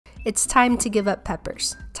It's time to give up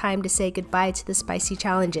peppers. Time to say goodbye to the spicy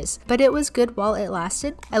challenges. But it was good while it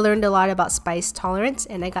lasted. I learned a lot about spice tolerance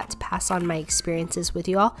and I got to pass on my experiences with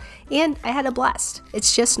you all, and I had a blast.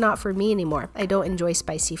 It's just not for me anymore. I don't enjoy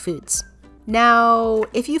spicy foods. Now,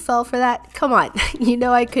 if you fell for that, come on, you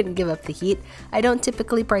know I couldn't give up the heat. I don't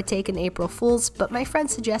typically partake in April Fools, but my friend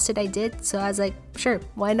suggested I did, so I was like, sure,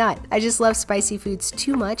 why not? I just love spicy foods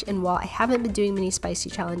too much, and while I haven't been doing many spicy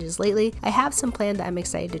challenges lately, I have some planned that I'm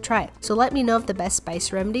excited to try. So let me know of the best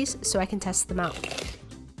spice remedies so I can test them out.